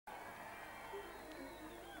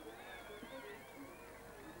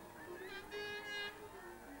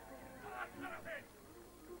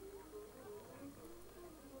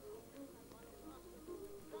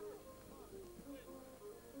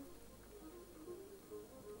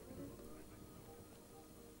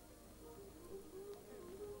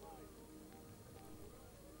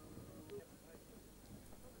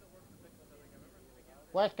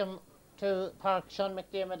Welcome to Pairc Sean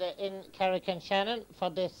McDermott in Carrick and Shannon for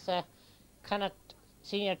this Connaught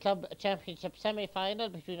Senior Club Championship semi-final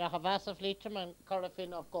between Aughavas of Leitrim and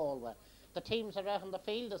Corofin of Galway. The teams are out on the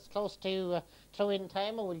field. It's close to throw-in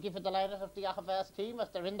time, and we'll give you the lineup of the Aughavas team as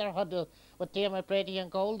they're in their huddle with Diarmuid Brady in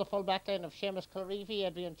goal, the full back line of Seamus Culreevy,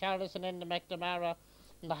 Adrian Charles and Enda McNamara,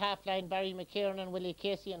 and the half line Barry McKieran and Willie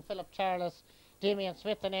Casey and Philip Charles, Damien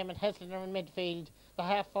Smith and Eamon Hesliner in midfield. The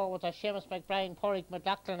half forwards are Seamus McBride, Pairc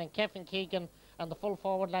McLaughlin and Kevin Keegan, and the full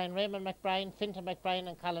forward line Raymond McBride, Fintan McBride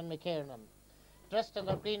and Colin McKiernan. Dressed in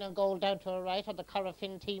their green and gold down to our right are the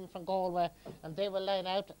Corofin team from Galway, and they will line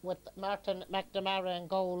out with Martin McNamara in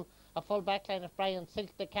goal, a full back line of Brian Silk,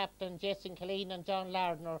 the captain, Jason Killeen and John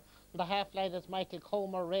Lardner. The half line is Michael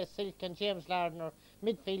Comer, Ray Silk and James Lardner.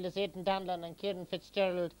 Midfield is Aidan Donlan and Kieran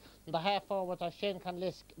Fitzgerald. And the half forwards are Shane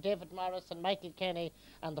Conlisk, David Morris and Michael Kenny.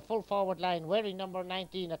 And the full forward line, wearing number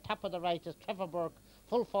 19 at top of the right, is Trevor Burke.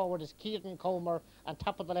 Full forward is Kieran Comer, and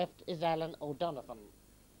top of the left is Alan O'Donovan.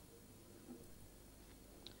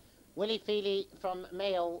 Willie Feely from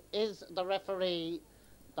Mayo is the referee.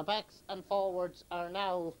 The backs and forwards are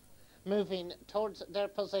now moving towards their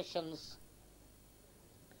positions,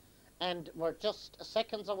 and we're just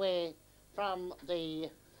seconds away from the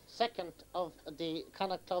second of the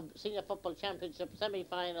Connaught Club Senior Football Championship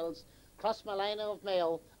semi-finals. Crossmalina of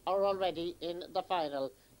Mayo are already in the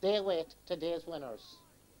final. They await today's winners.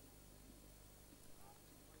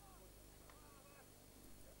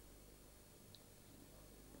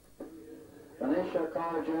 Anisha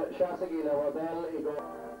Carja, Shasagila Wadel,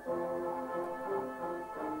 Igor.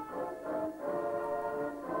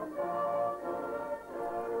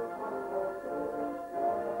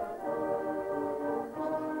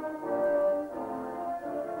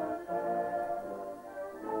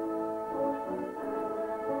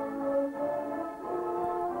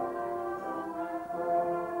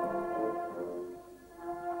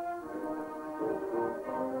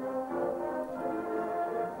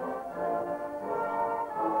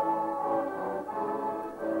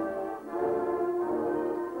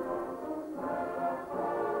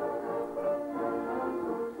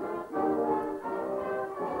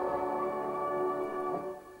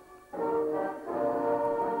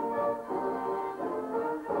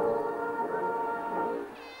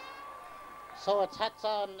 So it's hats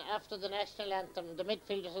on after the national anthem. The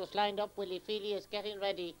midfielders is lined up. Willie Feely is getting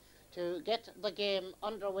ready to get the game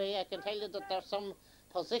underway. I can tell you that there's some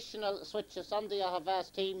positional switches on the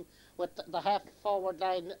Aughavas team with the half forward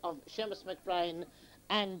line of Seamus McBride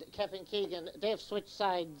and Kevin Keegan. They've switched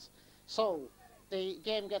sides. So the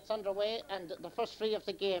game gets underway, and the first free of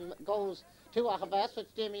the game goes to Aughavas,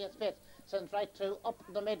 which Damien Smith sends right through up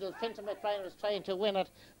the middle. Fintan McBride is trying to win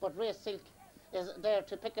it, but Ray Silk is there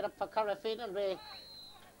to pick it up for Corofin, and Ray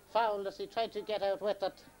fouled as he tried to get out with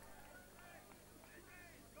it.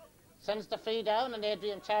 Sends the free down, and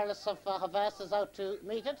Adrian Charles of Aughavas is out to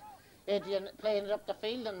meet it. Adrian playing it up the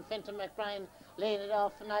field, and Fintan McBride laying it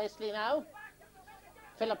off nicely now.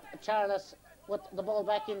 Philip Charles with the ball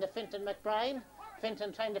back into Fintan McBride.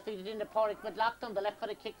 Fintan trying to feed it into Pairc McLaughlin. The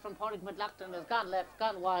left-footed kick from Pairc McLaughlin has gone left,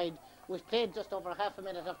 gone wide. We've played just over half a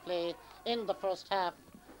minute of play in the first half.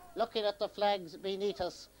 Looking at the flags beneath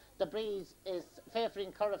us, the breeze is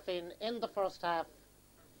favouring Corofin in the first half.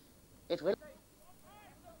 It will.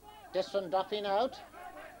 This one dropping out,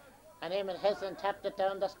 and Eamon Heslin tapped it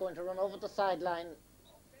down. That's going to run over the sideline.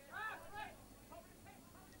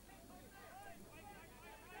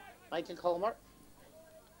 Michael Comer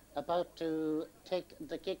about to take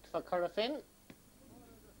the kick for Corofin.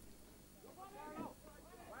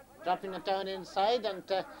 Dropping it down inside, and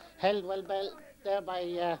held well there by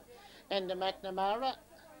Enda McNamara,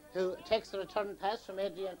 who takes the return pass from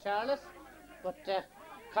Adrian Charles, but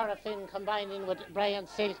Corofin combining with Brian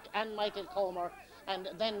Silk and Michael Comer, and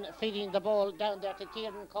then feeding the ball down there to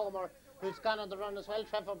Kieran Comer, who's gone on the run as well.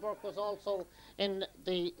 Trevor Burke was also in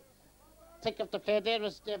the thick of the play there,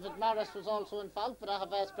 as David Morris was also involved, but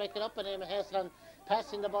Aughavas break it up, and Eamon Heslin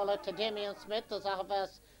passing the ball out to Damien Smith as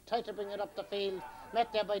Aughavas try to bring it up the field,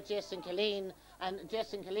 met there by Jason Killeen, and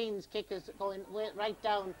Jason Killeen's kick is going right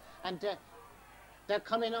down, and they're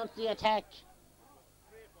coming onto the attack.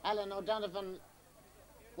 Alan O'Donovan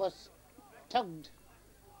was tugged.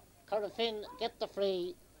 Corofin get the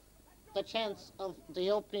free. The chance of the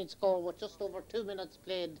opening score with just over 2 minutes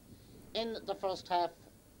played in the first half.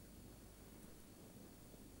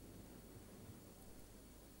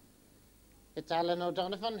 It's Alan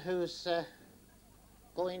O'Donovan who's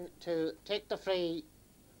going to take the free.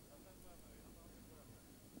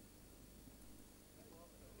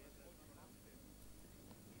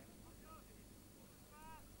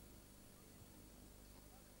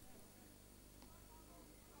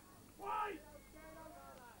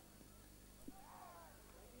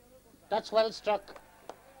 That's well struck.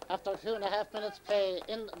 After 2.5 minutes play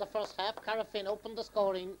in the first half, Corofin opened the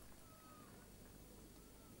scoring.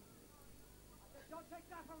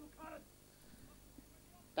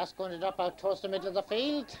 That's going to drop out towards the middle of the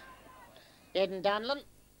field. Aidan Danlon.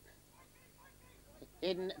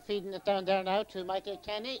 Aidan feeding it down there now to Michael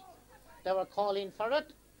Kenny. They were calling for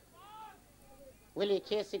it. Willie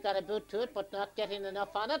Casey got a boot to it, but not getting enough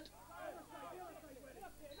on it.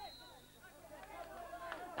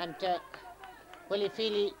 And Willie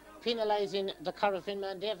Feely penalising the Corofin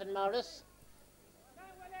man David Morris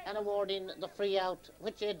and awarding the free out,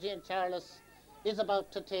 which Adrian Charles is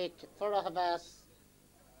about to take for Aughavas.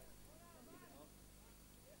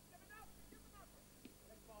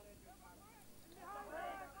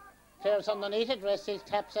 Players underneath it, Racing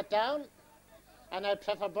taps it down, and now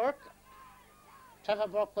Trevor Burke. Trevor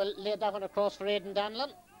Burke will lay that one across for Aidan Danlon.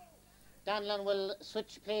 Danlon will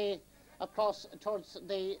switch play across towards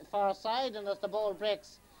the far side, and as the ball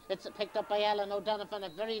breaks, it's picked up by Alan O'Donovan, a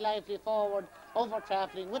very lively forward,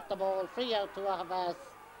 over-travelling with the ball, free out to Aughavas.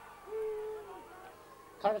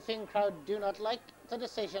 Corofin crowd do not like the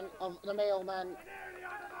decision of the Mayo man,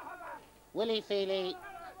 Willie Feely.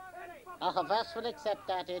 Aughavas will accept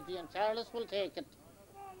that, Adrian Charles will take it.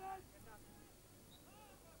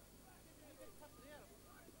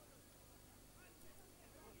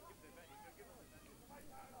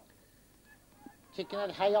 Kicking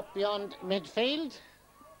it high up beyond midfield.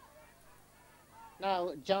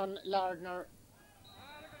 Now John Lardner.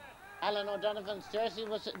 Alan O'Donovan's jersey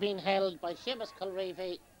was being held by Seamus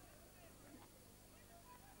Culreevy.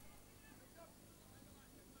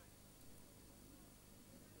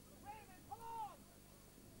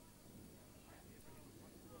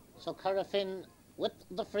 So Corofin with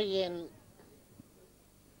the free in.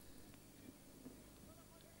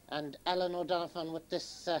 And Alan O'Donovan with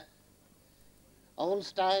this old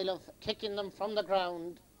style of kicking them from the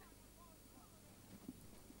ground.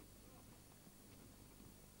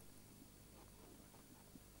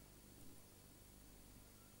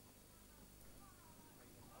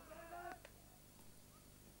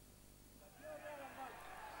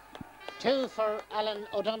 Two for Alan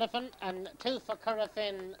O'Donovan and two for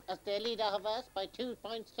Corofin as they lead Aughavas by 2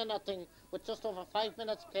 points to nothing with just over 5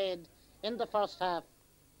 minutes played in the first half.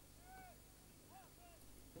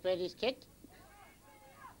 Brady's kicked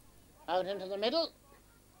out into the middle.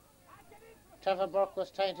 Trevor Burke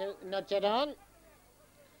was trying to nudge it on.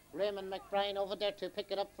 Raymond McBride over there to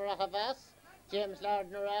pick it up for Aughavas. James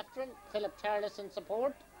Lardner after him. Philip Charles in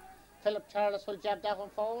support. Philip Charles will jab that one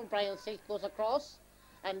forward. Brian Silk goes across.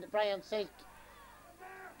 And Brian Silk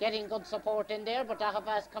getting good support in there, but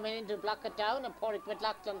Aughavas coming in to block it down, and Pairc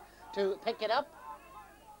McLaughlin to pick it up.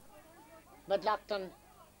 McLaughlin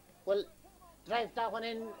will drive that one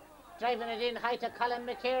in, driving it in high to Colin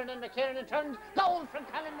McKiernan. McKiernan turns, goal from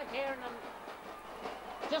Colin McKiernan.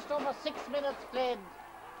 Just over 6 minutes played.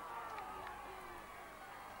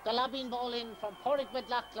 The lobbing ball in from Pairc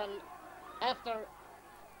McLaughlin after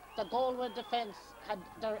the Galway defence had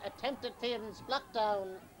their attempted clearance blocked down.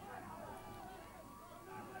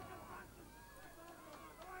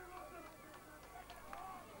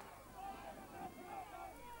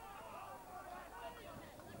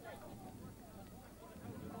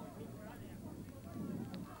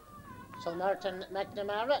 So Martin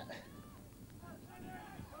McNamara.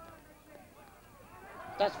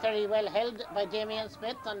 That's very well held by Damien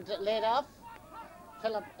Smith and laid off.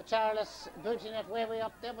 Philip Charles booting it way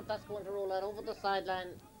up there, but that's going to roll out over the sideline,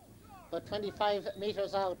 but 25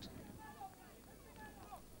 metres out.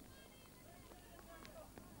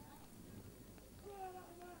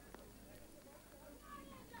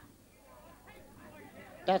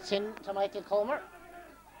 That's in to Michael Comer.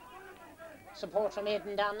 Support from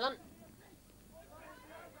Aidan Danlon.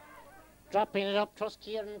 Dropping it up, trust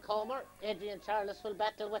Kieran Comer. Adrian Charles will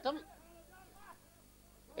battle with him.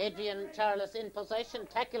 Adrian Charles in possession,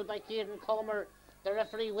 tackled by Kieran Comer. The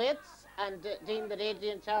referee waits and deemed that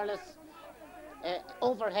Adrian Charles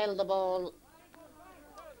overheld the ball.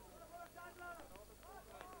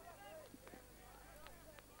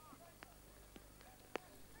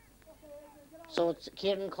 So it's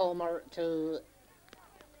Kieran Comer to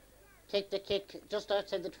take the kick just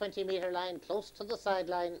outside the 20-metre line, close to the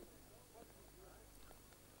sideline.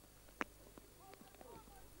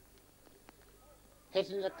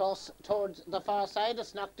 Hitting it across towards the far side,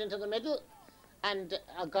 it's knocked into the middle, and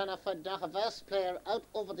Connaught Aughavas player out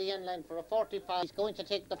over the end line for a 45. He's going to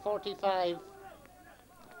take the 45.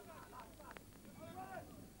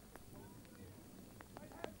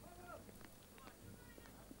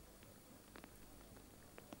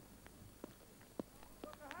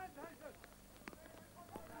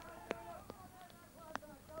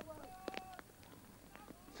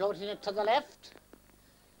 Floating it to the left.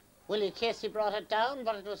 Willie Casey brought it down,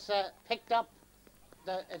 but it was picked up.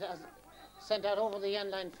 It has sent out over the end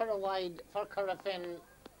line for a wide for Corofin.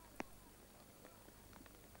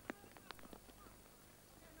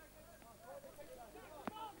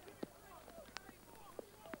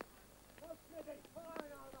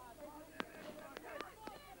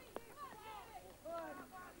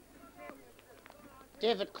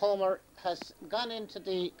 David Comer has gone into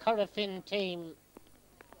the Corofin team.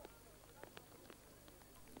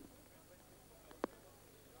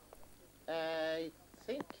 I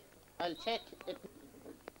think I'll check it.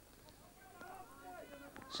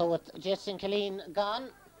 So with Jason Killeen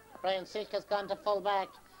gone, Brian Silk has gone to full back.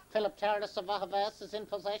 Philip Charles of Aughavas is in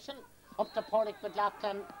possession. Up to Pairc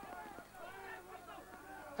McLaughlin.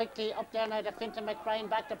 Quickly up there now to Fintan McBride.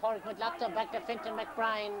 Back to Pairc McLaughlin. Back to Fintan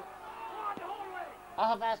McBride.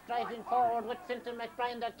 Aughavas driving forward with Fintan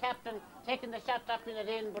McBride, their captain, taking the shot, dropping it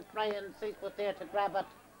in, but Brian Silk was there to grab it.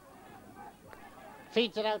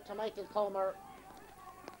 Feeds it out to Michael Comer.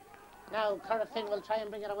 Now Corofin will try and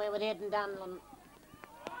bring it away with Aidan Donlan.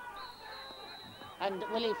 And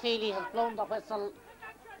Willie Feely has blown the whistle.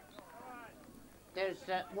 There's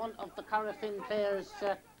one of the Corofin players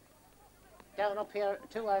down up here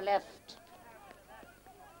to our left.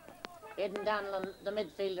 Aidan Donlan, the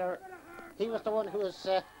midfielder. He was the one who was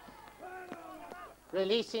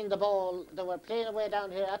releasing the ball. They were playing away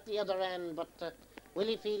down here at the other end, but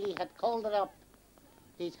Willie Feely had called it up.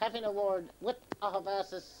 He's having a word with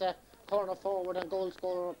Aughavas' corner forward and goal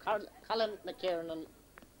scorer Colin McKiernan,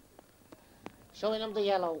 showing him the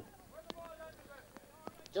yellow.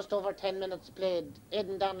 Just over 10 minutes played.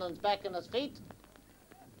 Aidan Donlan's back on his feet.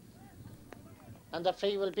 And the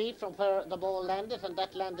free will be from where the ball landed, and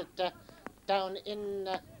that landed down in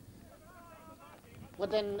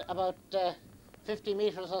within about 50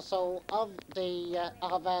 metres or so of the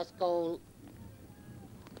Aughavas goal.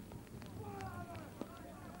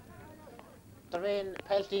 The rain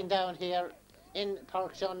pelting down here in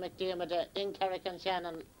Pairc Sean McDermott, in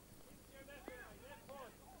Carrick-on-Shannon.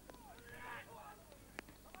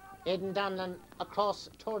 Aidan Donlan across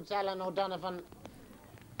towards Alan O'Donovan.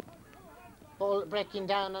 Ball breaking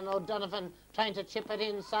down, and O'Donovan trying to chip it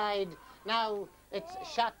inside. Now it's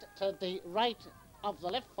shot to the right of the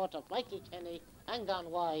left foot of Michael Kenny and gone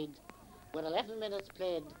wide. With 11 minutes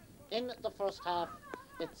played in the first half,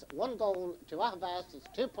 it's 1 goal to Aughavas, it's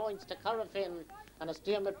 2 points to Corofin, and it's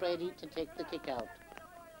Dermot Brady to take the kick out.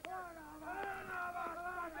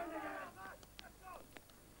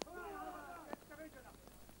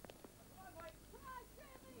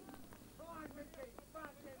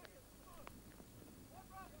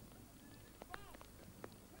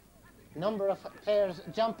 Number of players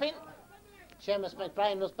jumping. Seamus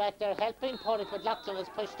McBride was back there helping. Pairc McLaughlin is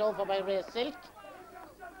pushed over by Ray Silk.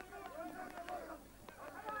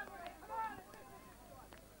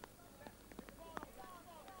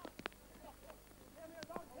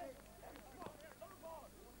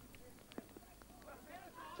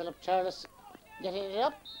 Philip Charles getting it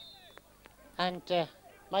up, and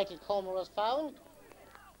Michael Comer was fouled.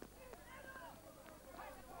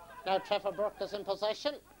 Now Trevor Burke is in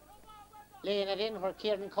possession, laying it in where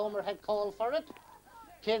Kieran Comer had called for it.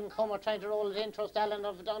 Kieran Comer trying to roll it in towards Alan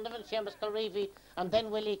O'Donovan, Seamus Kilreevy, and then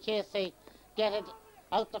Willie Casey get it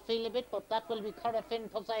out the field a bit, but that will be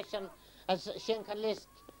Corofin possession as Shane Conlisk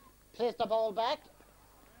plays the ball back.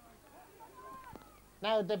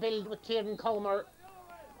 Now they build with Kieran Comer,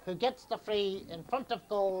 who gets the free in front of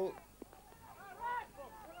goal.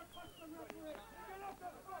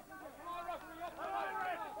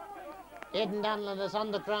 Aidan Donlan is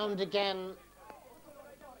on the ground again,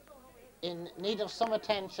 in need of some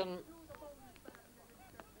attention.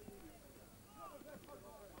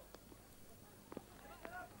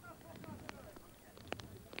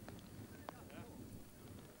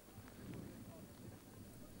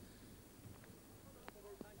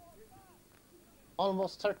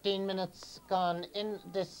 Almost 13 minutes gone in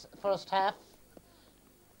this first half,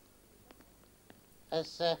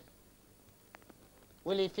 as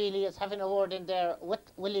Willie Feely is having a word in there with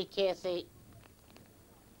Willie Casey,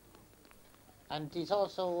 and he's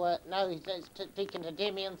also now he's speaking to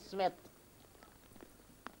Damien Smith.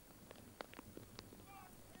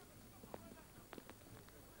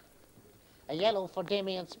 A yellow for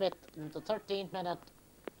Damien Smith in the 13th minute.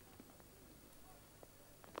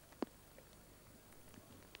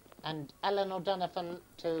 And Alan O'Donovan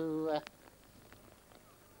to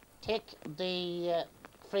take the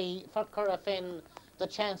free for Corofin, the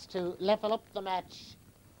chance to level up the match.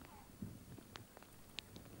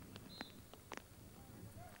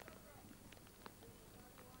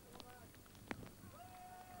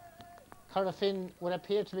 Corofin would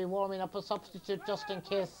appear to be warming up a substitute just in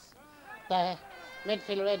case the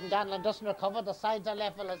midfielder Aidan Donlan doesn't recover. The sides are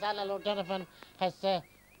level as Alan O'Donovan has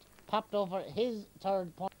popped over his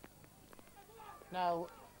third point. Now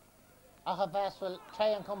Aughavas will try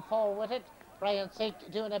and come forward with it. Brian Silk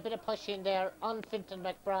doing a bit of pushing there on Fintan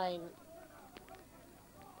McBride.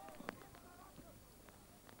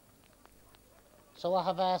 So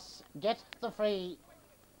Aughavas get the free.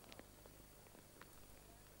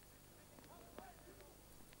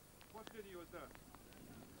 What video is that?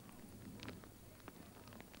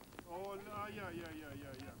 Oh, yeah.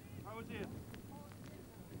 How is it?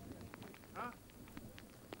 Huh?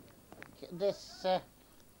 This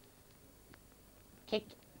kick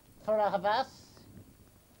for Aughavas,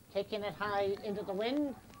 kicking it high into the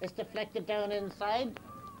wind, is deflected down inside.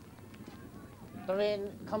 The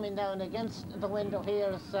rain coming down against the window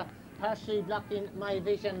here is partially blocking my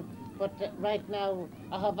vision, but right now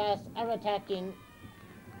Aughavas are attacking,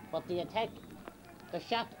 but the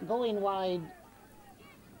shot going wide,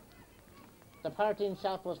 the parting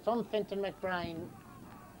shot was from Fintan McBride.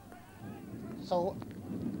 So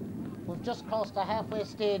we've just crossed the halfway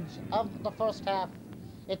stage of the first half.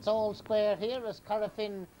 It's all square here as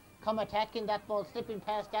Corofin come attacking that ball, slipping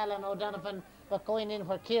past Alan O'Donovan, but going in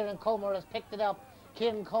where Kieran Comer has picked it up.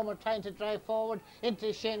 Kieran Comer trying to drive forward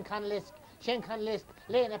into Shane Conlisk. Shane Conlisk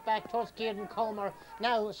laying it back towards Kieran Comer.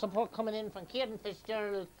 Now support coming in from Kieran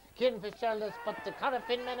Fitzgerald. Kieran Fitzgerald has put the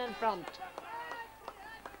Corofin men in front.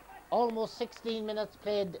 Almost 16 minutes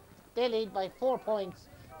played. They lead by 4 points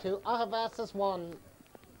to Aughavas' 1.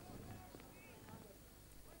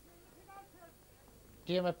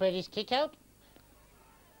 Diarmuid Brady's kick out.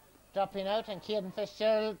 Dropping out, and Kieran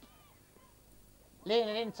Fitzgerald laying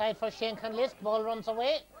it inside for Shane Conlisk. Ball runs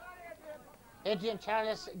away. Adrian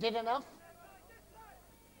Charles did enough.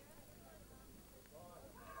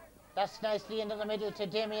 That's nicely into the middle to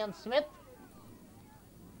Damien Smith.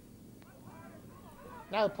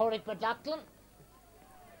 Now Pairc McLaughlin.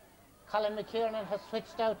 Colin McKiernan has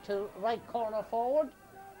switched out to right corner forward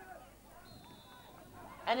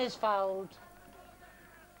and is fouled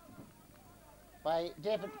by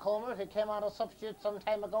David Comer, who came on a substitute some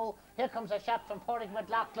time ago. Here comes a shot from Pairc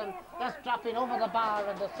McLaughlin. That's dropping over the bar,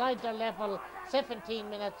 and the sides are level. 17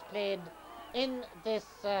 minutes played in this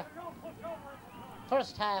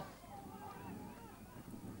first half.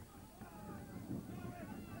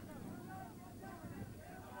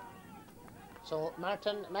 So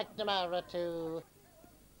Martin McNamara to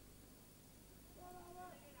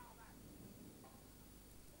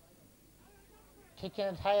kicking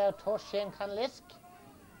it high out towards Shane Conlisk.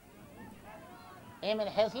 Eamon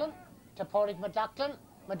Heslin to Pairc McLaughlin.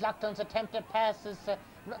 McLaughlin's attempted pass is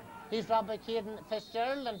he's robbed by Kieran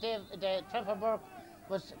Fitzgerald, and Trevor Burke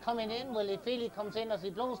was coming in. Willie Feely comes in as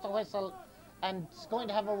he blows the whistle and is going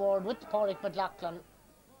to have a word with Pairc McLaughlin.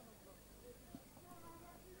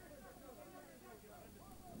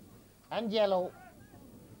 And yellow.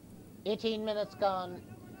 18 minutes gone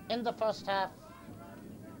in the first half.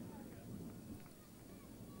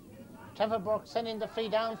 Trevor Burke sending the free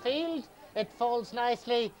downfield. It falls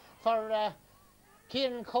nicely for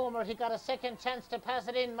Kieran Comer. He got a second chance to pass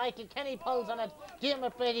it in. Michael Kenny pulls on it.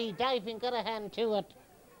 Diarmuid Brady diving, got a hand to it.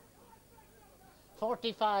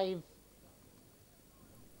 45.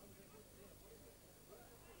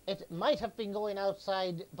 It might have been going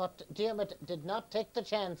outside, but Diarmuid did not take the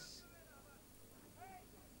chance.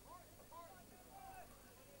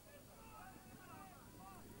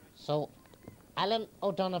 So Alan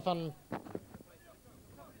O'Donovan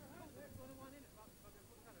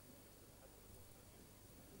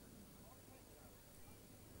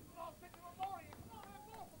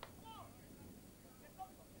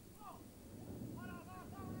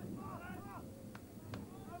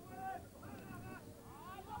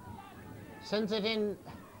sends it in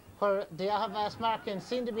where the Aughavas marking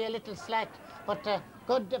seemed to be a little slack, but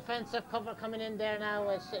good defensive cover coming in there now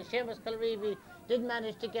as Seamus Kilreevy did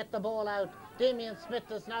manage to get the ball out. Damien Smith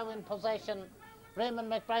is now in possession.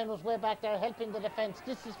 Raymond McBride was way back there helping the defence.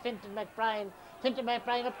 This is Fintan McBride. Fintan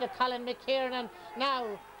McBride up to Colin McKiernan.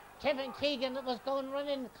 Now Kevin Keegan was going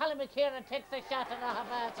running. Colin McKiernan takes a shot and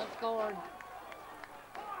Aughavas has scored.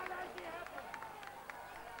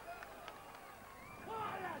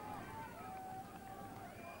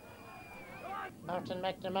 Martin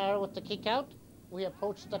McNamara with the kick out. We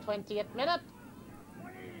approach the 20th minute.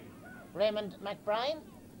 Raymond McBride.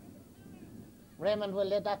 Raymond will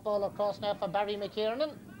lay that ball across now for Barry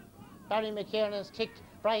McKiernan. Barry McKiernan's kick.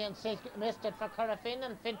 Brian Silk missed it for Corofin,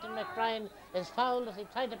 and Fintan McBride is fouled as he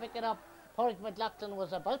tried to pick it up. Pairc McLaughlin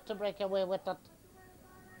was about to break away with it.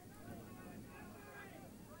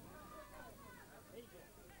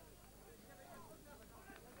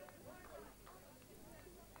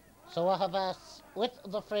 So Aughavas with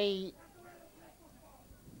the free.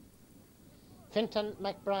 Fintan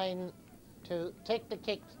McBride to take the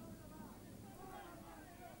kick.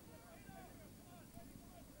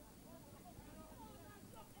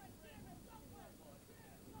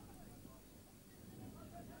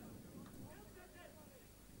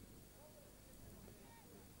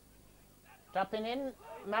 Dropping in,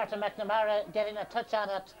 Martin McNamara getting a touch on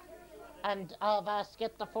it, and Aughavas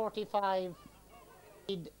get the 45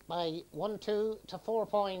 lead by 1-2 to 4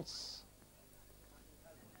 points.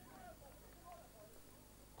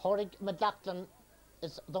 Pairc McLaughlin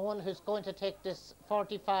is the one who's going to take this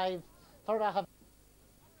 45 for Aughavas.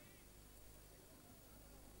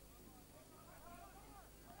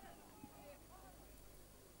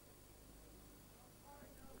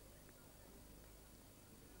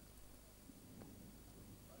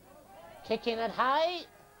 Kicking it high,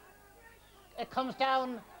 it comes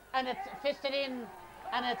down and it's fisted in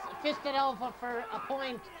and it's fisted over for a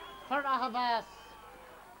point for Aughavas.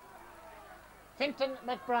 Fintan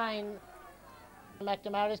McBride.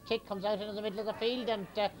 McNamara's kick comes out into the middle of the field and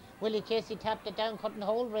Willie Casey tapped it down, couldn't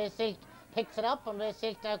hold. Ray Silk picks it up and Ray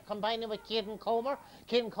Silk now combining with Kieran Comer.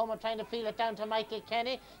 Kieran Comer trying to feel it down to Michael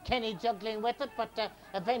Kenny. Kenny juggling with it but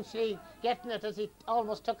eventually getting it as he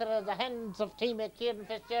almost took it out of the hands of teammate Kieran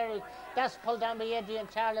Fitzgerald. That's pulled down by Adrian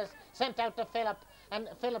Charles, sent out to Philip. And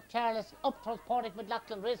Philip Charles up towards Pairc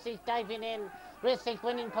McLaughlin. Ray Silk diving in. Ray Silk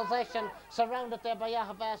winning possession. Surrounded there by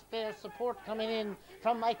Aughavas players. Support coming in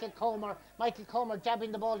from Michael Comer. Michael Comer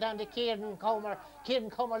jabbing the ball down to Kieran Comer. Kieran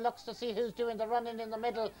Comer looks to see who's doing the running in the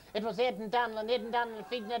middle. It was Aidan Donlan. Aidan Donlan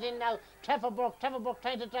feeding it in now. Trevor Burke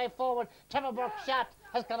trying to drive forward. Trevor Burke's shot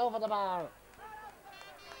has gone over the bar.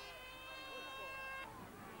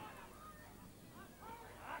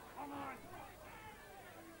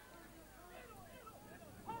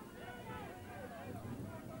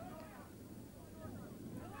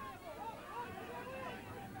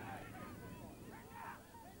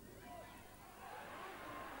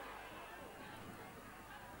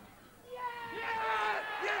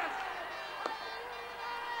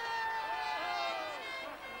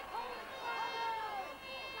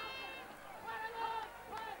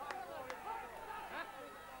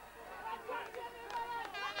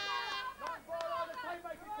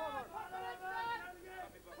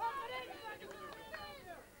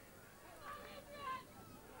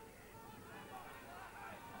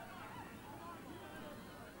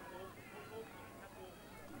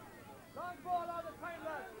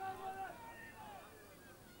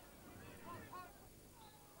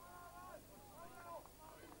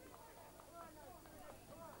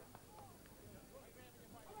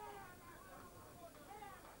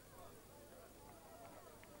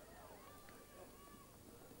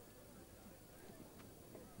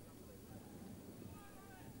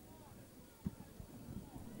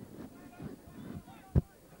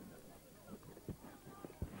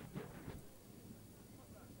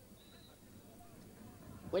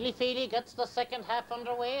 Willie Feely gets the second half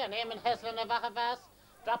underway and Eamon Heslin of Aughavas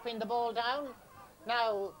dropping the ball down.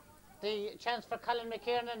 Now the chance for Colin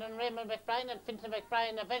McKiernan and Raymond McBride and Fintan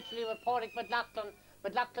McBride eventually with Pairc McLaughlin.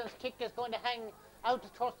 McLaughlin's kick is going to hang out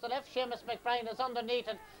towards the left. Seamus McBride is underneath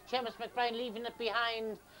it. Seamus McBride leaving it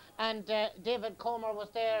behind and David Comer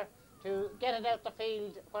was there to get it out the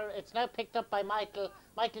field where it's now picked up by Michael.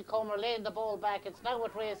 Michael Comer laying the ball back. It's now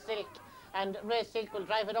with Ray Silk and Ray Silk will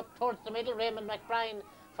drive it up towards the middle. Raymond McBride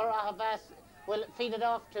for Aughavas will feed it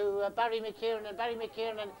off to Barry McKiernan and Barry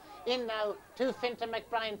McKiernan in now to Fintan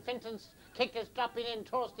McBride. Fintan's kick is dropping in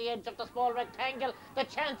towards the edge of the small rectangle. The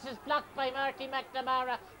chance is blocked by Marty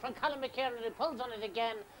McNamara from Colin McKiernan who pulls on it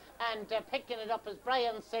again and picking it up is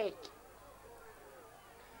Brian Silk.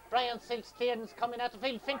 Brian Silk's clearance coming out the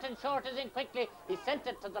field. Fintan short is in quickly. He sent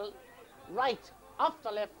it to the right off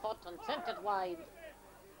the left foot and sent it wide.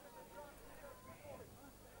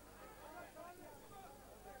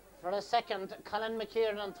 For a second, Colin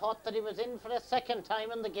McKiernan thought that he was in for a second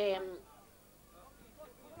time in the game.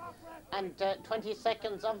 And 20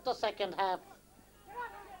 seconds of the second half.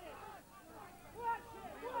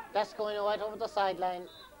 That's going right over the sideline.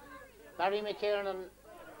 Barry McKiernan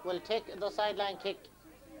will take the sideline kick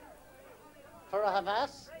for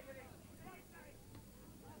Aughavas.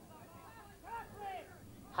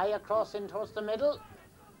 High across in towards the middle.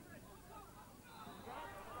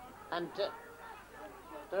 And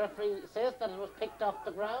the referee says that it was picked off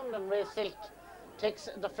the ground and Ray Silk takes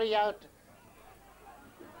the free out.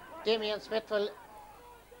 Damien Smith will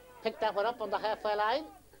pick that one up on the halfway line.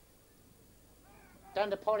 Down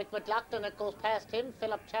to Pairc McLaughlin, it goes past him.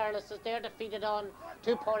 Philip Charles is there to feed it on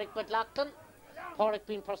to Pairc McLaughlin. Pairc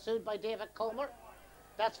being pursued by David Comer.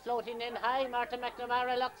 That's floating in high. Martin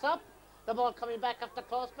McNamara looks up. The ball coming back off the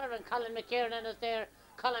crossbar, and Colin McKiernan is there.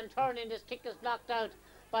 Colin turning, his kick is blocked out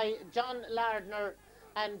by John Lardner,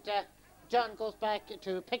 and John goes back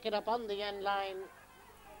to pick it up on the end line.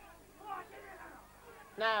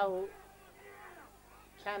 Now,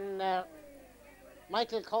 can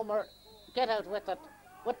Michael Comer get out with it?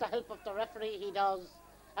 With the help of the referee, he does.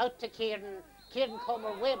 Out to Kieran. Kieran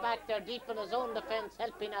Comer way back there, deep in his own defence,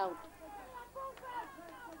 helping out.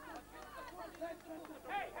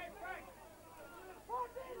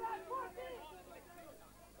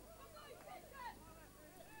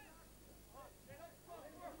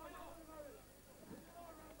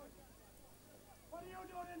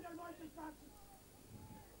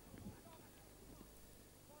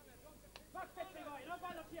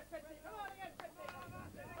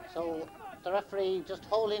 So the referee just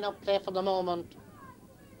holding up play for the moment.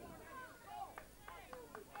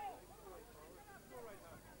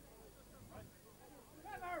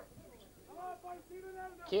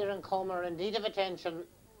 Kieran Comer in need of attention.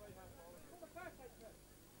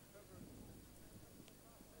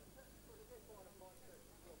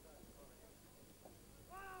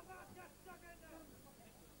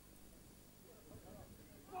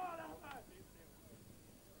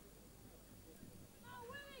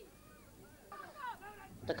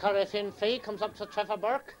 The Corofin free comes up to Trevor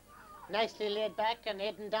Pairc. Nicely laid back, and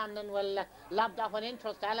Aidan Donlan will lob that one in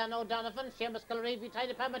to Alan O'Donovan. Seamus Gilreevy trying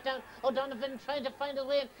to palm it down. O'Donovan trying to find his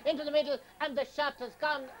way into the middle, and the shot has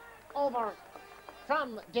gone over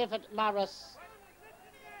from David Morris.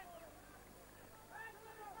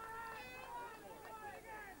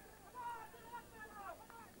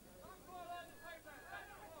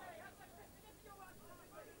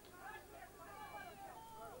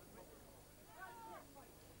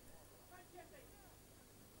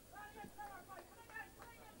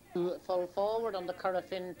 Full forward on the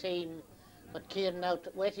Corofin team, but Kieran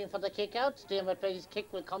out waiting for the kick out. David Brady's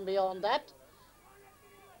kick will come beyond that,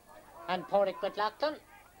 and Pairc McLaughlin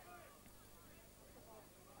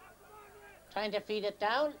trying to feed it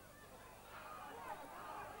down.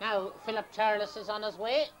 Now Philip Charles is on his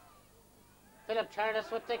way. Philip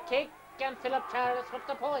Charles with the kick, and Philip Charles with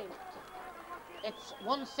the point. It's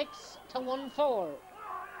 1-6 to 1-4.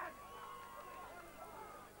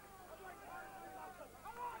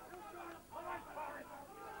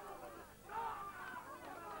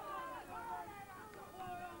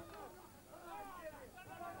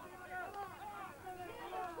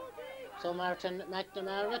 So Martin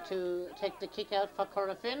McNamara to take the kick out for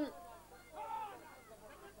Corofin.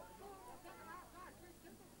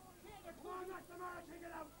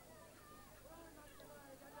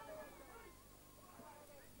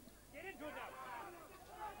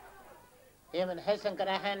 Eamon Heslin got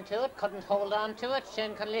a hand to it, couldn't hold on to it.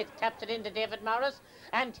 Shane Connolly tapped it into David Morris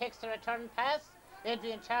and takes the return pass.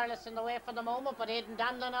 Adrian Charles in the way for the moment, but Aidan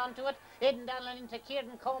Donlan onto it. Aidan Donlan into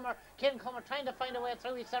Kieran Comer. Kieran Comer trying to find a way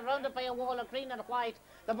through. He's surrounded by a wall of green and white.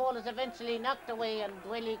 The ball is eventually knocked away, and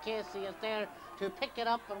Willie Casey is there to pick it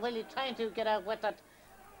up, and Willie trying to get out with it.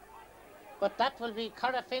 But that will be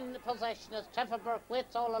Corofin possession as Trevor Pairc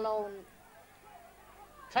waits all alone.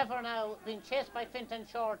 Trevor now being chased by Fintan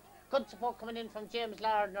Short. Good support coming in from James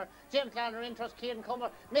Lardner. James Lardner interest Kieran Comer.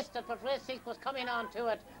 Missed it, but Ray Silk was coming on to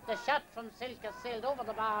it. The shot from Silk has sailed over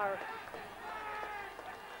the bar.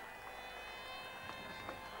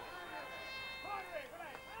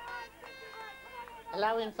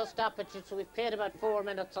 Allowing for stoppages, so we've played about 4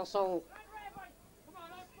 minutes or so.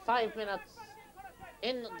 5 minutes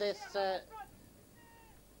in this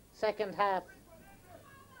second half.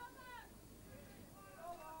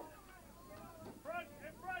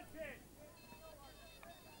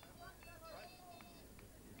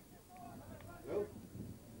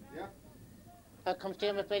 Here comes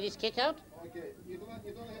Dermot Brady's kick out.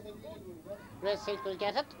 Ray Silk will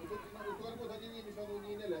get it.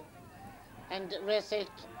 And Ray Silk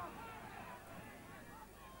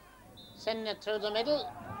sending it through the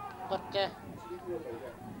middle, but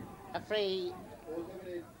a free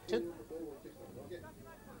to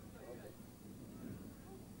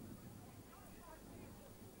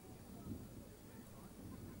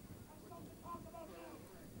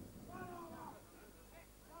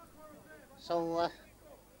so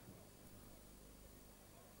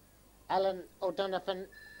Alan O'Donovan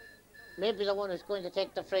may be the one who's going to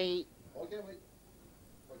take the free. Okay, mate.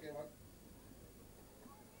 Okay, mate.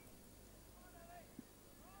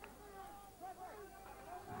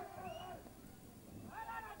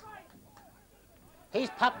 He's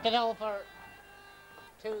popped it over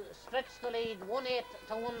to stretch the lead 1-8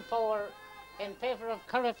 to 1-4 in favour of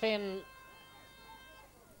Corofin.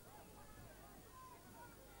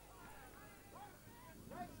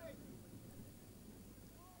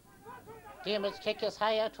 Damon's kick is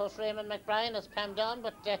high out towards Raymond McBrien as Pam down,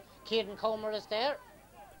 but Kieran Comer is there.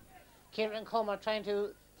 Kieran Comer trying to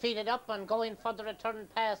feed it up and going for the return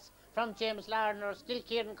pass from James Larner. Still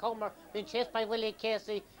Kieran Comer being chased by Willie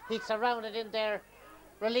Casey. He's surrounded in there,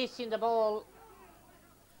 releasing the ball.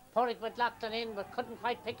 Pairc McLaughlin in, but couldn't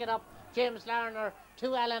quite pick it up. James Larner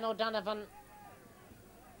to Alan O'Donovan.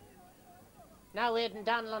 Now Aidan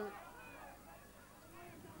Donlan.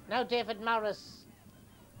 Now David Morris.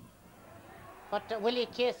 But Willie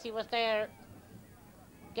Casey was there.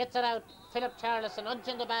 Gets it out. Philip Charles, a nudge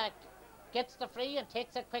in the back. Gets the free and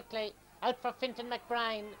takes it quickly. Out for Fintan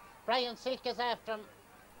McBrien. Brian Silk is after him.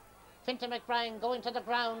 Fintan McBrien going to the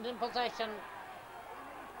ground in possession.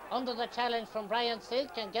 Under the challenge from Brian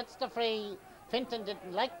Silk and gets the free. Fintan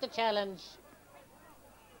didn't like the challenge.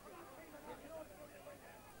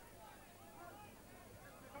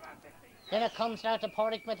 Then it comes now to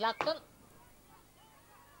Pairc McLaughlin.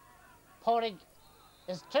 Pairc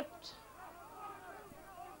is tripped.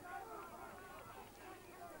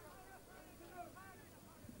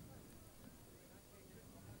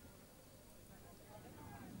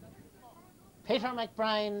 Peter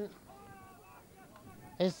McBrien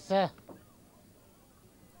is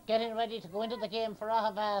getting ready to go into the game for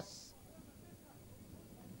Aughavas.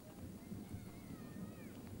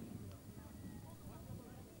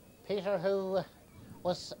 Peter, who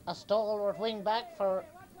was a stalwart wing back for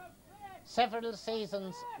several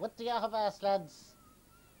seasons with the Aughavas lads.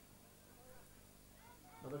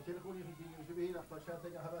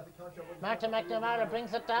 Martin McNamara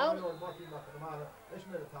brings it down.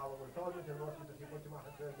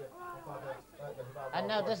 And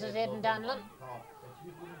now this is Aidan Donlan.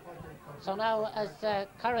 So now as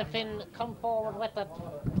Corofin come forward with it,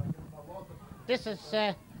 this is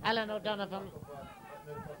Alan O'Donovan.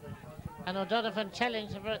 And O'Donovan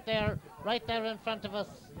challenged there, right there in front of us.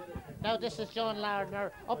 Now this is John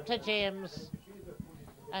Lardner up to James.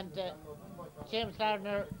 And James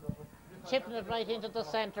Lardner chipping it right into the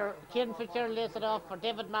centre. Kieran Fitzgerald lays it off for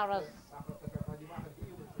David Morris.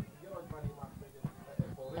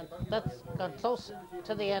 And that's gone close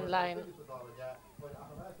to the end line.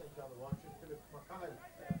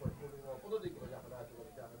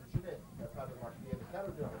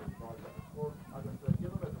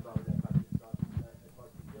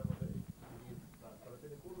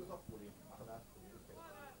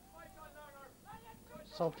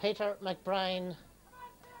 So Peter McBrien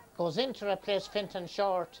goes in to replace Fintan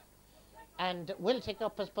Short and will take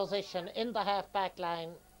up his position in the half-back line.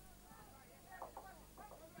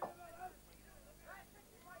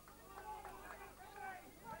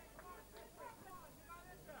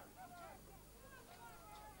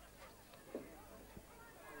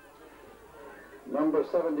 Number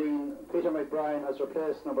 17, Peter McBrien has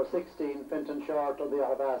replaced number 16, Fintan Short of the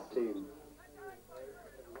Aughavas team.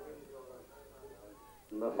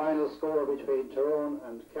 And the final score between Tyrone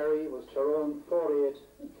and Kerry was Tyrone 48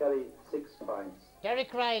 and Kerry 6 points.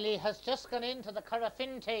 Derek Riley has just gone into the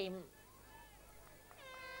Corofin team.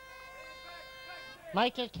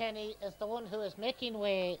 Michael Kenny is the one who is making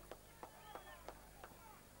way.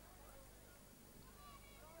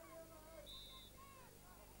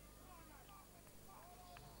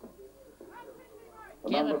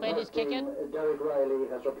 David Bailey's kicking. Derek Riley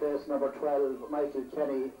has replaced number 12, Michael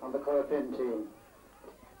Kenny on the Corofin team.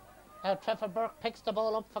 Now Trevor Burke picks the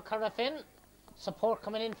ball up for Corofin. Support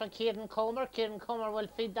coming in from Kieran Comer. Kieran Comer will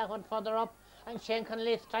feed that one further up. And Shane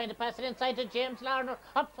Conleith trying to pass it inside to James Larner.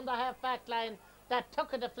 Up from the half-back line. That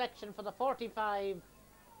took a deflection for the 45.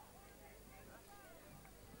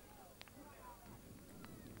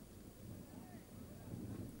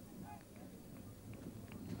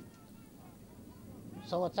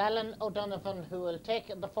 So it's Alan O'Donovan who will take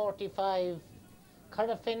the 45.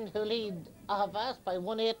 Corofin who lead Aughavas by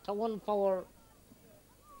 1-8 to 1-4.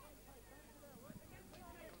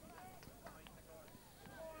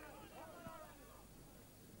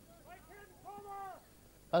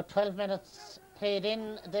 About 12 minutes played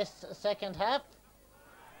in this second half.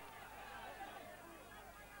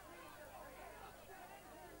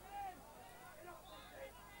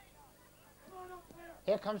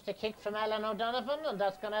 Here comes the kick from Alan O'Donovan, and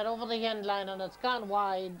that's gone out over the end line, and it's gone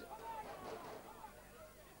wide.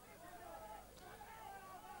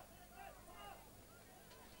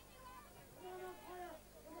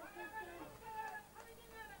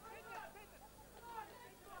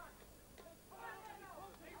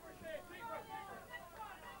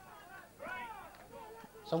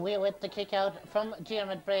 So we await the kick out from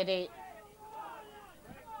Diarmuid Brady.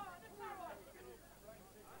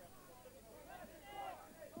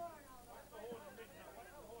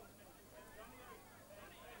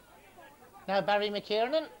 Now Barry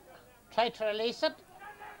McKiernan tried to release it.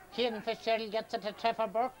 Kieran Fitzgerald gets it to Trevor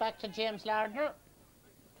Burke, back to James Lardner.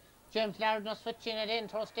 James Lardner switching it in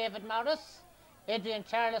towards David Morris. Adrian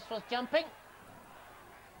Charles was jumping.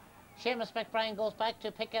 Seamus McBride goes back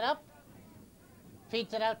to pick it up.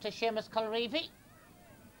 Feeds it out to Seamus Culreevy.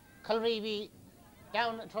 Culreevy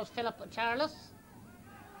down towards Philip Charles.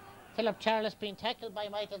 Philip Charles being tackled by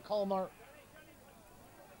Michael Comer.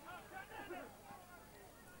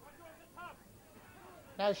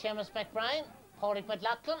 Now Seamus McBride, Pairc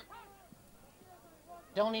McLaughlin.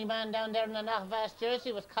 The only man down there in the Aughavas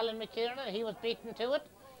jersey was Colin McKiernan. He was beaten to it.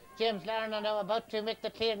 James Lerner now about to make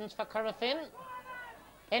the clearance for Corofin.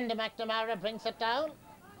 Enda McNamara brings it down.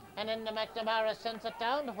 And Enda McNamara sends it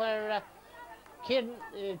down where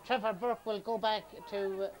Trevor Burke will go back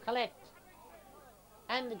to collect.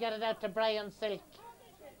 And get it out to Brian Silk.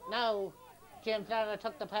 Now James Lerner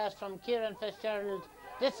took the pass from Kieran Fitzgerald.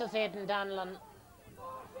 This is Aidan Donlan.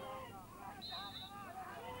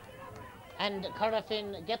 And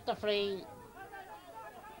Corofin get the free.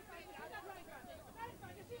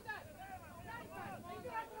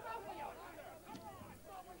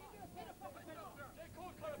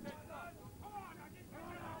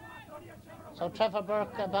 So Trevor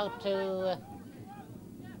Burke about to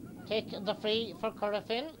take the free for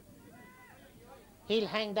Corofin. He'll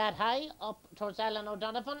hang that high up towards Alan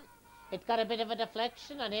O'Donovan. It got a bit of a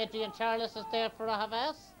deflection and Adrian Charles is there for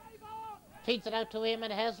Aughavas. Feeds it out to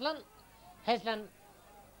Eamon Heslin. Heslin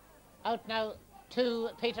out now to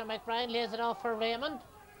Peter McBride, lays it off for Raymond.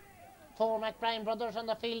 4 McBride brothers on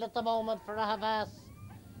the field at the moment for Aughavas.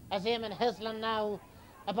 As Eamon Heslin now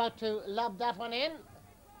about to lob that one in.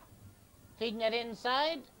 Feeding it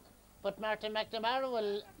inside, but Martin McNamara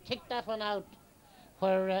will kick that one out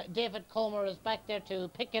where David Comer is back there to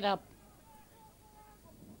pick it up.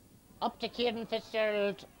 Up to Kieran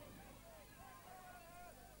Fitzgerald.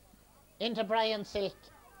 Into Brian Silk.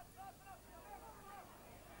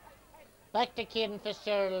 Back to Kieran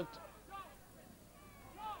Fitzgerald.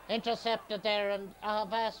 Intercepted there, and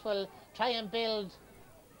Aughavas will try and build.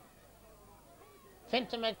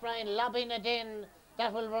 Fintan McBride lobbing it in.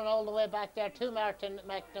 That will run all the way back there to Martin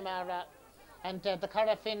McNamara. And the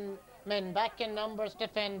Corofin men back in numbers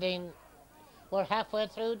defending. We're halfway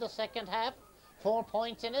through the second half. 4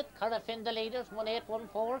 points in it. Corofin the leaders,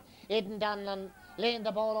 1-8-1-4. Aidan Donlan laying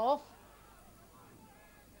the ball off.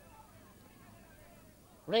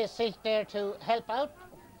 Ray Silk there to help out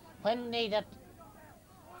when needed.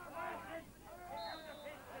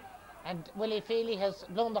 And Willie Feely has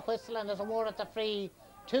blown the whistle and has awarded the free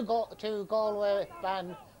to Galway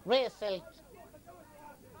man Ray Silk.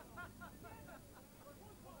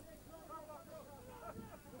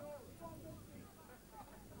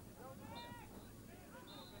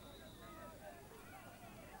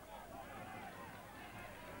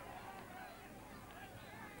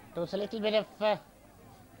 There was a little bit of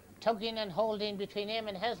tugging and holding between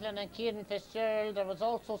Eamon Heslin and Kieran Fitzgerald. There was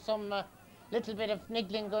also some little bit of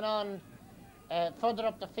niggling going on further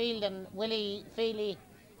up the field, and Willie Feely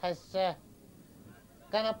has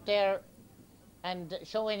gone up there and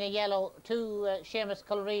showing a yellow to Seamus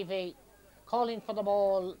Culreevy, calling for the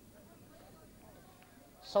ball.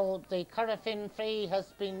 So the Corofin free has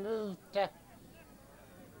been moved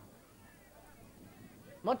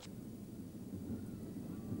much.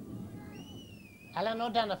 Alan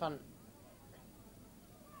O'Donovan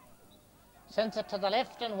sends it to the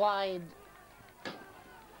left and wide.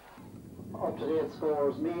 Up to date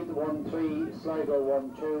scores: Meath 1-3,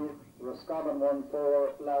 Sligo 1-2, Roscommon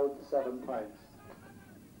 1-4, Louth 7 points.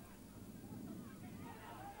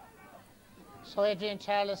 So Adrian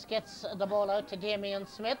Charles gets the ball out to Damien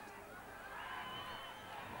Smith.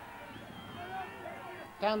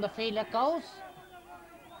 Down the field it goes.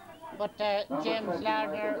 But James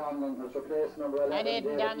Lardner and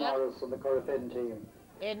Aidan Donlan from the Corofin team.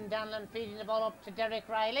 Aidan Donlan feeding the ball up to Derek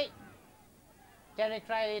Riley. Derek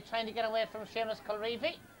Riley trying to get away from Seamus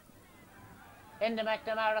Culreevy. Enda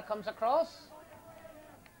McNamara comes across.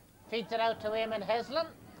 Feeds it out to Eamon Heslin.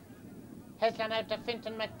 Heslin out to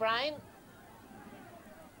Fintan McBride.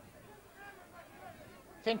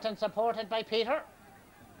 Fintan supported by Peter.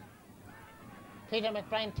 Peter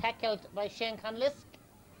McBride tackled by Shane Conlisk.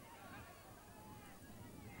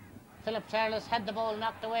 Philip Charles had the ball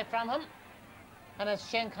knocked away from him, and as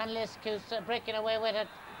Shane Conlisk, who's breaking away with it,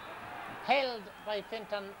 held by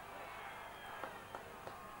Fintan.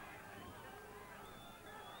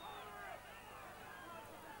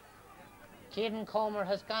 Kieran Comer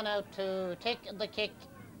has gone out to take the kick.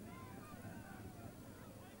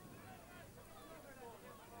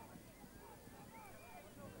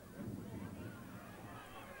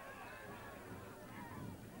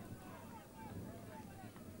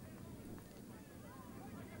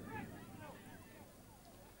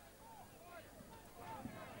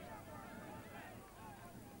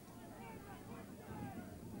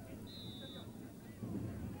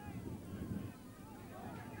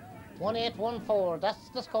 1-8-1-4, that's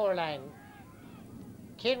the scoreline.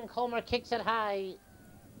 Kieran Comer kicks it high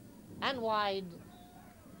and wide.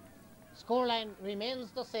 Scoreline remains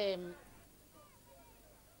the same.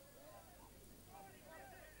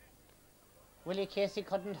 Willie Casey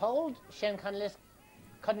couldn't hold. Shane Conless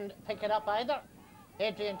couldn't pick it up either.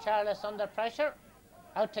 Adrian Charles under pressure.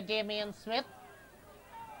 Out to Damien Smith.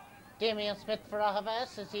 Damien Smith for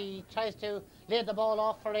Aughavas as he tries to lay the ball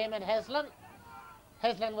off for Eamon Heslin.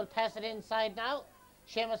 Heslin will pass it inside now.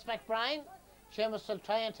 Seamus McBride. Seamus will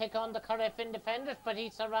try and take on the Corofin defenders, but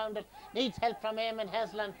he's surrounded. Needs help from Eamon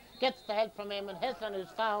Heslin. Gets the help from Eamon Heslin, who's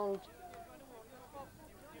fouled.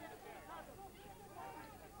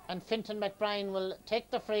 And Fintan McBride will take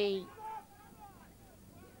the free.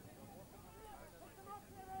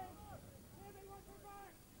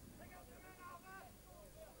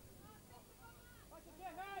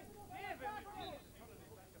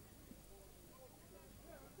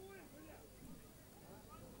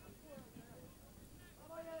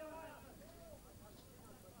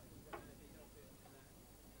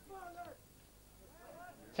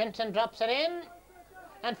 Fintan drops it in,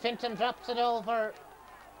 and Fintan drops it over.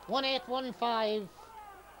 1-8-1-5.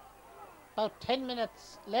 About 10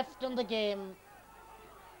 minutes left in the game.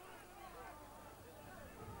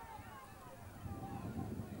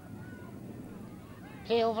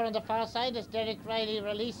 Play over on the far side as Derek Riley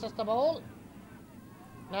releases the ball.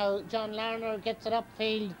 Now John Larner gets it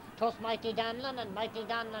upfield towards Michael Danlan, and Michael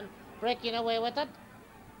Danlan breaking away with it.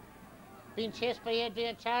 Being chased by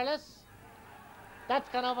Adrian Charles. That's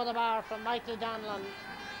gone over the bar from Michael Danlan.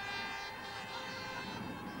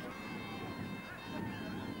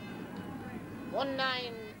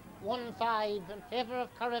 (1-9-1-5) in favour of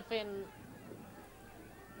Corofin.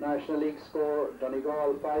 National League score,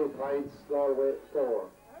 Donegal 5 points, Galway 4.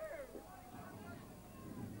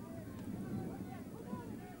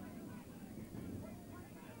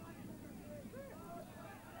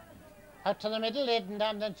 Out to the middle, Aidan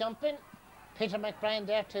Dandan jumping. Peter McBride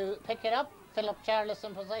there to pick it up. Philip Charles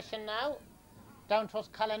in possession now. Down towards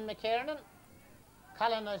Colin McKiernan.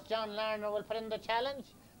 Colin, as John Larner will put in the challenge.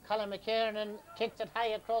 Colin McKiernan kicks it high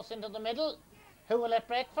across into the middle. Who will it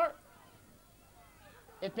break for?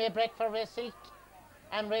 It may break for Ray Silk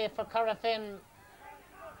and Ray for Corofin.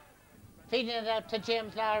 Feeding it out to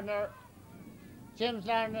James Larner. James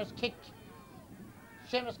Larner's kick.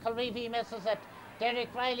 Seamus Culreevy misses it.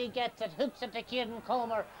 Derek Riley gets it, hooks it to Kieran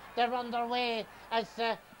Comer. They're on their way as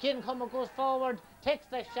Kieran Comer goes forward, takes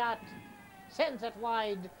the shot, sends it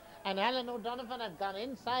wide, and Alan O'Donovan had gone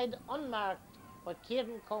inside unmarked, but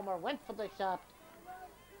Kieran Comer went for the shot.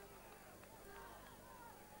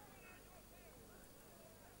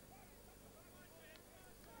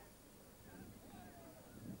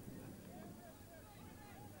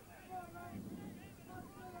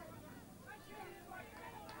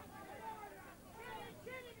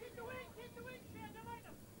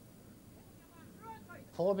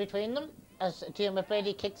 Four between them as Jim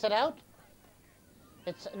McBrady kicks it out.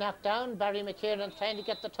 It's knocked down. Barry McKiernan trying to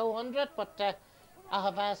get the 200, but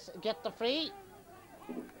Aughavas get the free.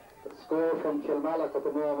 The score from Kilmallock at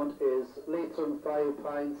the moment is Leitrim 5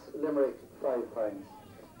 points, Limerick 5 points.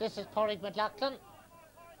 This is Pairc McLaughlin.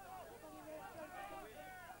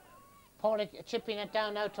 Pairc chipping it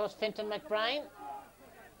down now towards Fintan McBride.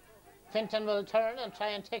 Fintan will turn and try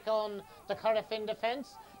and take on the Corofin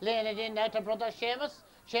defence, laying it in now to brother Seamus.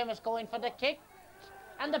 Seamus going for the kick,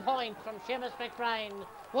 and the point from Seamus McBride.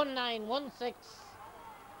 1-9-1-6.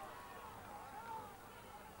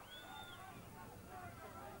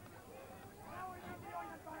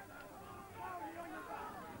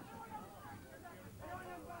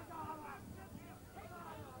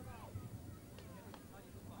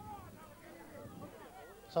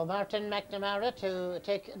 So Martin McNamara to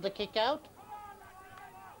take the kick out.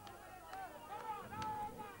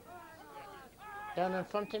 Down in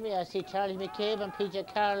front of me I see Charlie McCabe and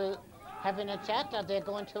PJ Carroll having a chat. Are they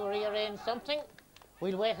going to rearrange something?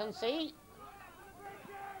 We'll wait and see.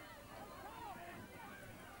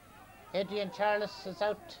 Adrian Charles is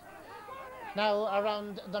out now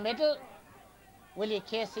around the middle. Willie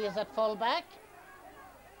Casey is at full back.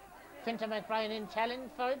 Fintan McBride in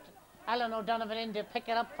challenge for it. Alan O'Donovan in to pick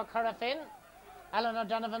it up for Corofin. Alan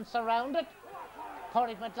O'Donovan surrounded.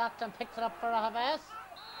 Pairc McLaughlin picks it up for Aughavas.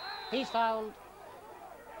 He's fouled.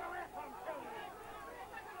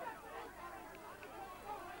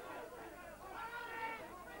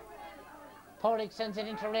 Pairc sends it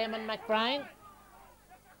into Raymond McBride.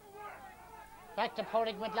 Back to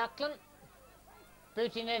Pairc McLaughlin.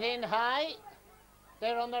 Booting it in high.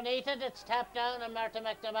 They're underneath it. It's tapped down and Martin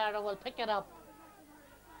McNamara will pick it up.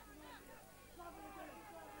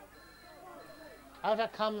 Out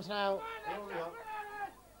it comes now. There we go.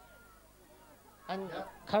 And Yeah.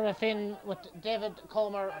 Corofin with David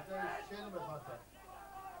Comer There's Shane in the contact.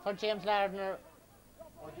 for James Lardner.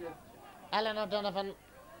 Okay. Alan O'Donovan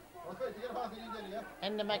Okay, to get off, you did, yeah?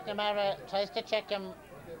 in the McNamara tries to check him.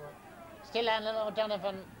 Okay, right. Still Alan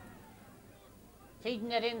O'Donovan.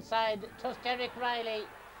 Feeding it inside. Trust Derek Riley.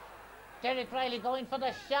 Derek Riley going for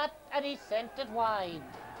the shot and he sent it wide.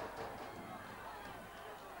 Right.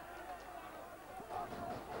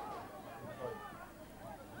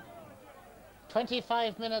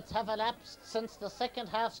 25 minutes have elapsed since the second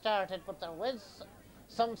half started, but there was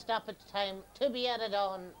some stoppage time to be added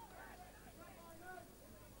on.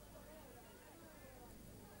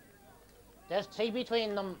 There's 3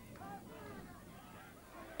 between them.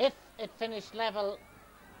 If it finished level,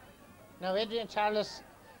 now Adrian Charles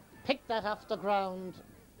picked that off the ground.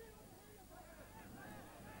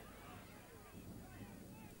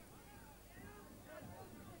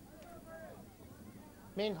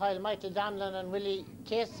 Meanwhile, Michael Donlan and Willie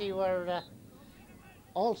Casey were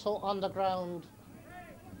also on the ground.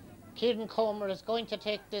 Kieran Comer is going to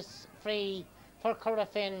take this free for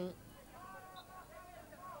Corofin.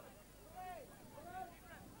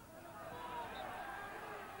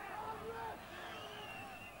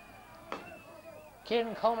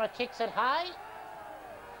 Kieran Comer kicks it high.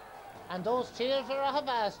 And those cheers are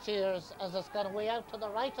Aughavas cheers as it's gone way out to the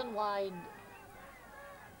right and wide.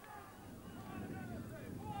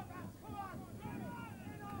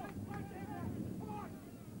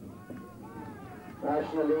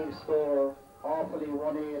 National League score, Offaly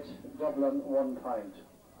 1-8, Dublin 1 point.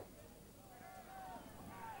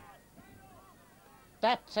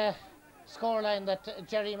 That scoreline that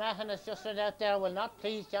Jerry Mahon has just read out there will not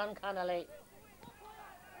please John Connolly.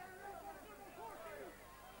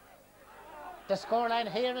 The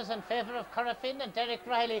scoreline here is in favour of Corofin, and Derek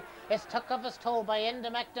Riley is tuck off his toe by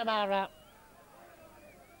Enda McNamara.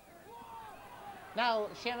 Now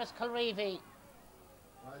Seamus Kilreevy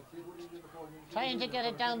trying to get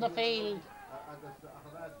it down the field.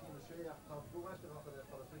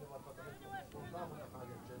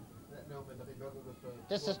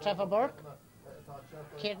 This is Trevor Burke.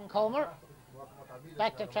 Kieran Comer.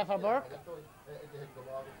 Back to Trevor Burke.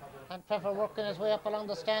 And Trevor working his way up along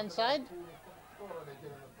the stand side.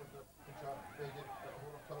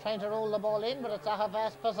 Trying to roll the ball in, but it's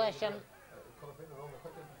Aughavas possession.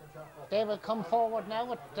 They will come forward now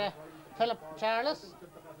with Philip Charles.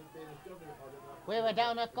 We were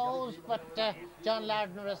down at goals, but John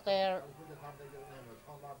Lardner is there.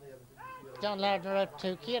 John Lardner out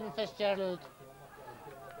to Kieran Fitzgerald.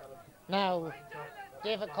 Now,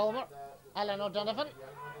 David Comer, Alan O'Donovan.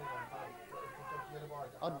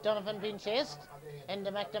 O'Donovan being chased.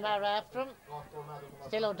 Enda McNamara after him.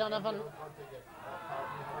 Still O'Donovan.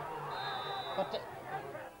 But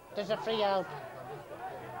there's a free out.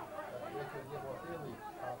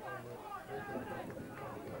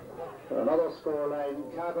 Another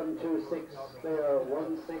scoreline, Cavan 2-6, Clare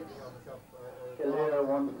 1-6, Kildare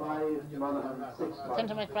 1-5, Monaghan 6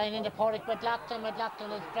 Quentin McBride into Pairc McLaughlin.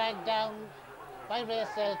 McLaughlin is dragged down by Ray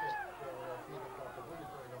Selt.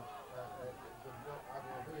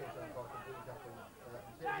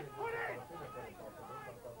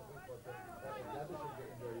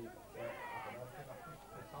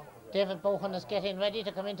 David Bohan is getting ready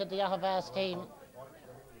to come into the Aughavas team.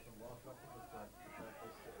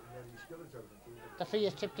 The free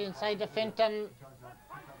is chipped inside to Finton.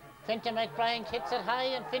 Finton McBride hits it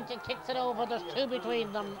high and Finton kicks it over. There's 2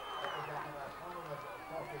 between them.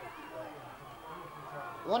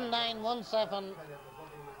 1-9-1-7.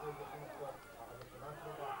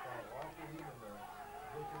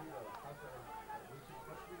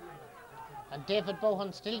 And David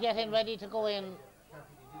Bohan still getting ready to go in.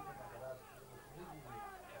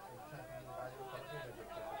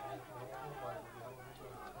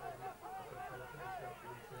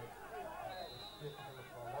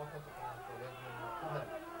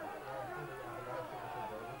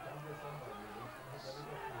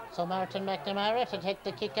 So Martin McNamara to take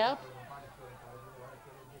the kick out.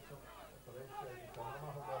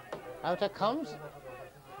 Out it comes.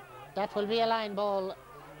 That will be a line ball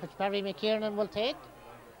which Barry McKiernan will take.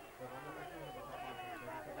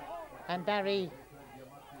 And Barry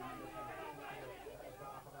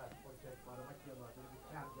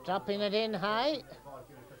dropping it in high.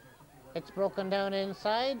 It's broken down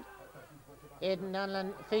inside. Aidan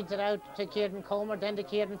Donlan feeds it out to Kieran Comer, then to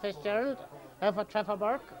Kieran Fitzgerald. Now for Trevor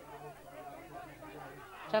Burke.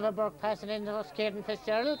 Trevor Burke passing in to Kieran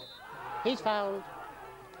Fitzgerald. He's fouled.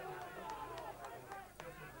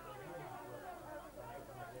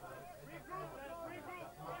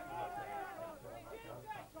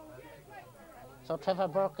 So Trevor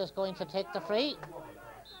Burke is going to take the free.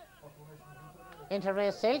 Into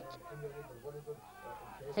Ray Silk.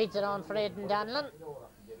 Feeds it on for Aidan Danlon.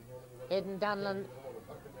 Aidan Danlon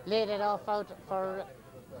laid it off out for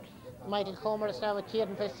Michael Comer. It's now with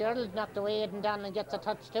Kieran Fitzgerald. Knocked away. Aidan Danlon gets a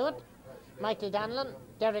touch to it. Michael Danlon.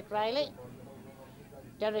 Derek Riley.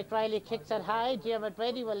 Derek Riley kicks it high. Diarmuid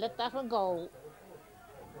Brady will let that one go.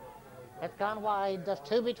 It's gone wide. There's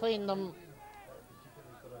two between them.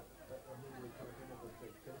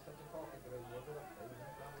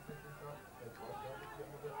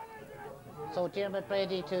 So Diarmuid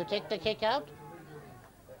Brady to take the kick out.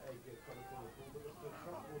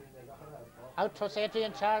 Out was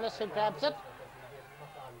Adrian Charles who grabs it.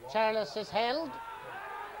 Charles is held.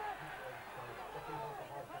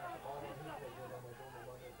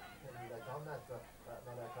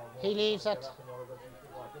 He leaves it.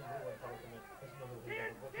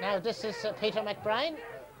 Now this is Peter McBride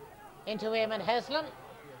into Eamon Heslin.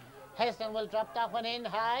 Heslin will drop that one in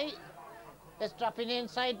high. It's dropping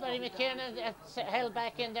inside. Barry McKiernan. It's held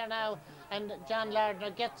back in there now, and John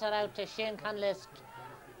Lardner gets it out to Shane Conlisk.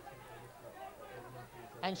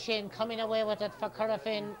 And Shane coming away with it for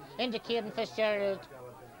Corofin into Kieran Fitzgerald.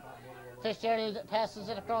 Fitzgerald passes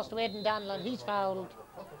it across to Aidan Danlon. He's fouled.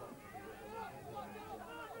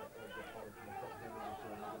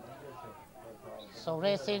 So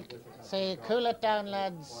Racing say, cool it down,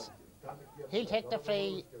 lads. He'll take the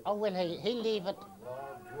free, or will he? He'll leave it.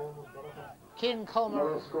 Kieran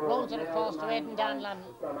Comer rolls it across to Aidan Danlon.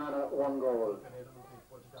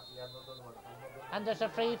 And there's a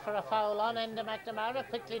free for a foul on Enda McNamara,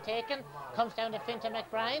 quickly taken. Comes down to Fintan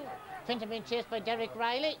McBride. Fintan being chased by Derek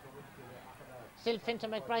Riley. Still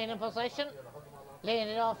Fintan McBride in possession. Laying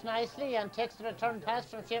it off nicely and takes the return pass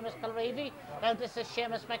from Seamus Kilreevy. Now this is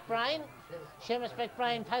Seamus McBride. Seamus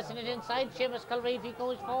McBride passing it inside. Seamus Kilreevy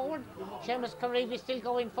goes forward. Seamus Kilreevy still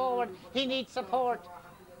going forward. He needs support.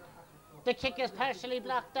 The kick is partially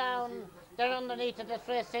blocked down. They're underneath it. It's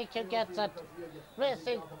Ray Silk who gets it. Ray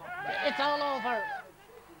Silk. It's all over.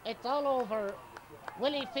 It's all over.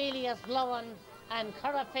 Willie Feely has blown and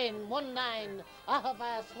Corofin 1-9.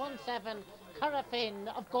 Aughavas 1-7. Corofin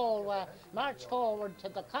of Galway march forward to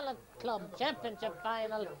the Connaught Club Championship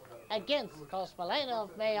final against Crossmolina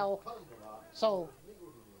of Mayo. So,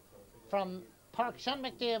 from Pairc Sean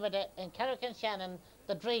McDavid in Carrick and Shannon,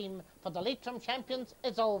 the dream for the Leitrim champions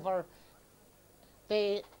is over.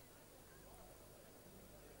 They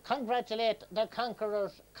congratulate the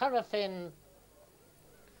conquerors, Corofin.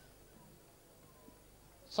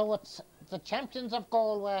 So it's the champions of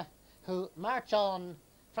Galway who march on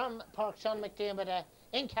from Pairc Sean McDavid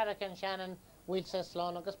in Carrick and Shannon. We'll say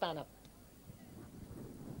Slán agus Banna.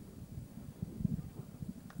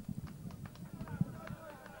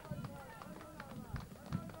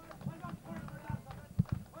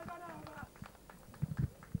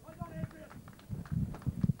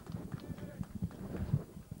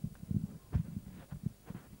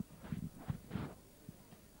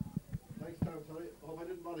 Thanks, Tom. Sorry. I hope I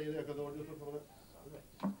didn't bother you there because I was just looking for it.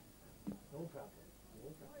 No problem.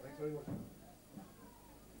 Thanks very much.